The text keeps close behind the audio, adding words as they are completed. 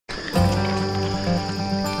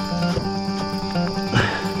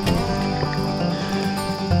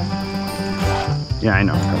Yeah, I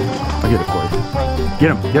know. I'll get it for you. Get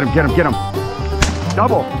him, get him, get him, get him.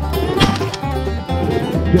 Double.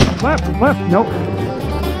 Get him. Left, left, nope.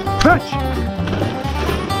 Fetch.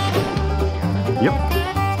 Yep.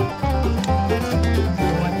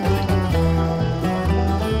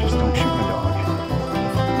 Just don't shoot my dog.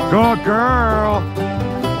 Good girl.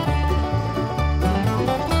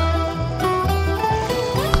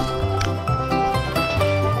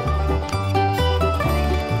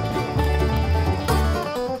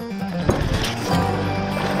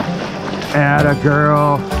 Atta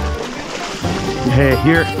girl. Hey,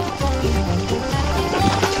 here.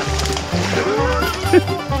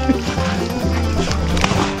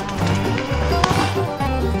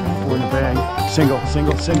 Four in the bag. Single,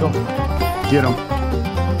 single, single. Get him.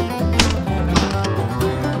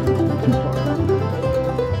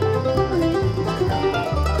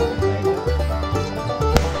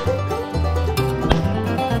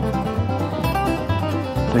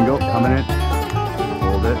 Single, coming in.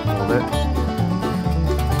 Hold it, hold it.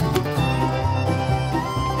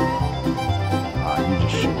 You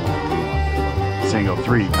just shoot. Single,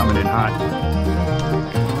 three, coming in hot.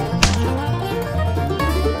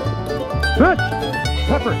 Fetch!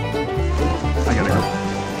 Pepper! I gotta go.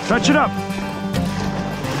 Touch it up!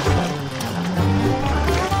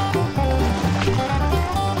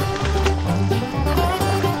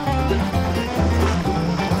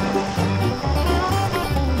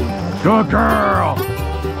 Good girl!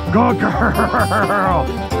 Good girl!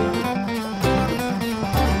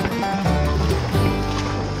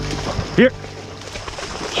 Here.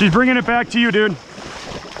 She's bringing it back to you, dude.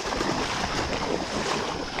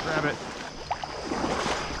 Grab it.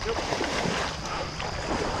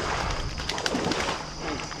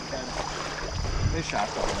 Nice shot,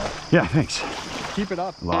 though. Yeah, thanks. Keep it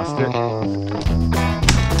up. Lost it.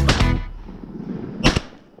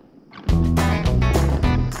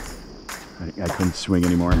 I couldn't swing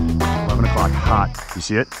anymore. 11 o'clock hot. You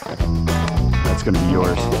see it? That's gonna be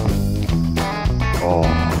yours. Oh,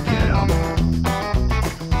 get him.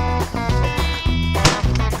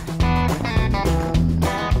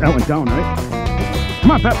 That went down, right?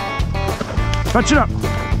 Come on, Pep. Touch it up.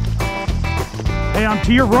 Hey, I'm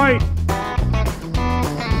to your right.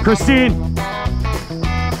 Christine.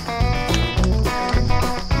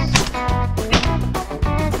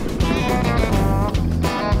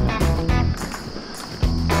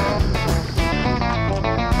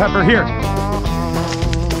 Pepper, here.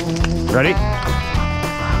 Ready?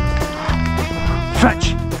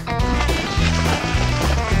 Fetch.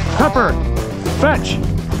 Pepper, fetch.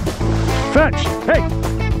 Fetch. Hey,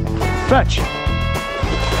 fetch.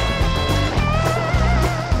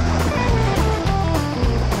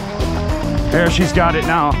 There, she's got it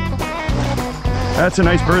now. That's a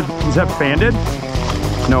nice bird. Is that banded?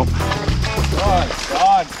 Nope.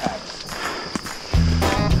 God, Pets.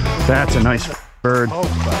 That's a nice bird. Oh,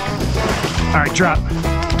 fuck. All right, drop.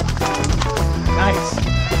 Nice.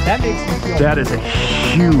 That makes me feel. That is a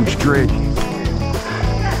huge drake.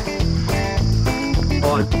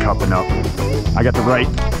 Oh, it's cupping up. I got the right.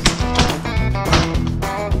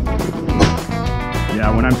 Yeah,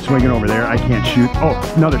 when I'm swinging over there, I can't shoot. Oh,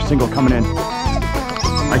 another single coming in.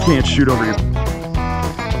 I can't shoot over here.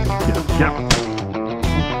 Get him.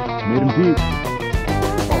 Made him deep.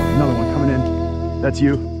 Oh, another one coming in. That's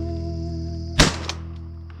you.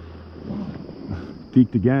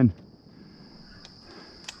 Peeked again.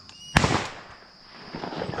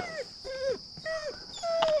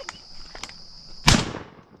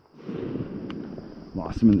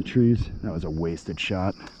 Lost him in the trees. That was a wasted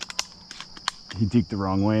shot. He deked the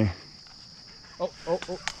wrong way. Oh.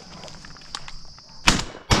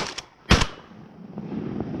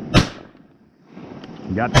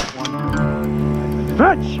 You got that one.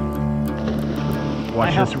 Fetch!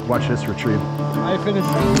 Watch this retrieve. I finished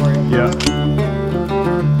that for you. Yeah.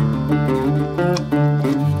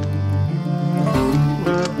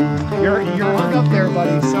 You're hung up there,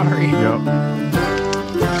 buddy. Sorry. Yep.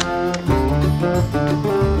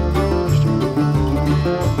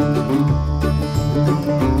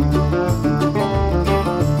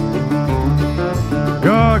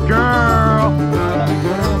 Good girl.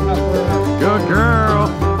 Good girl.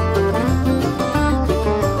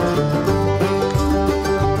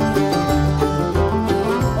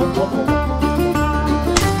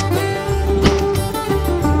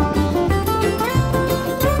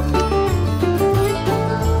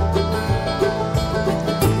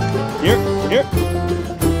 Here.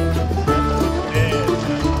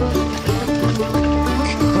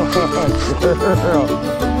 Girl.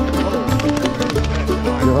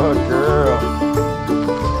 Good girl.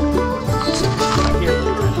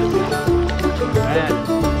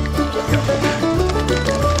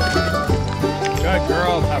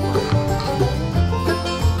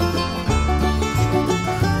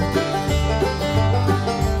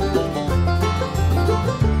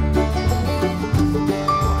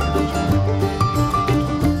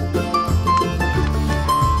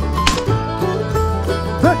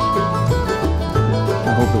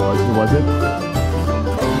 hope it was. Was it?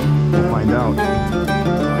 We'll find out.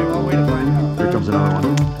 Well, way to find out. Here comes another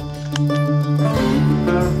one.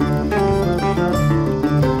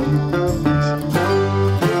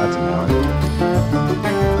 That's a mallard.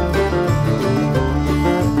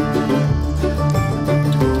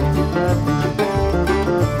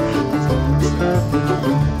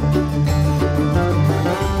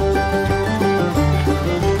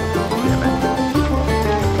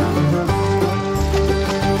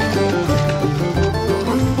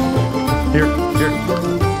 Here.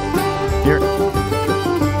 Here.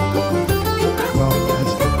 Well,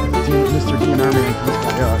 that's Mr. DNR man comes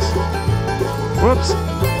by us. Whoops.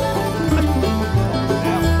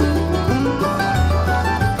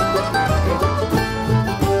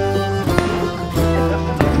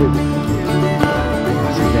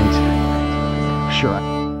 Sure.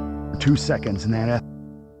 2 seconds and that.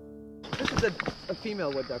 This is a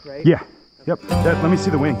female wood duck, right? Yeah. Yep. Let me see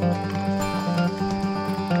the wing.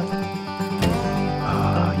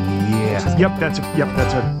 Yeah. Yep. That's a.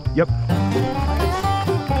 Yep.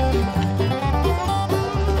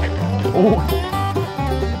 Oh.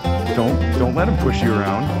 Don't let him push you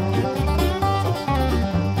around.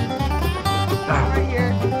 Right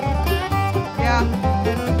here. Yeah.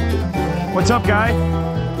 What's up, guy?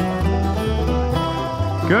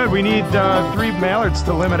 Good. We need 3 mallards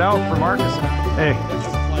to limit out for Marcus. Hey.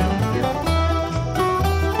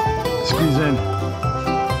 Squeeze in.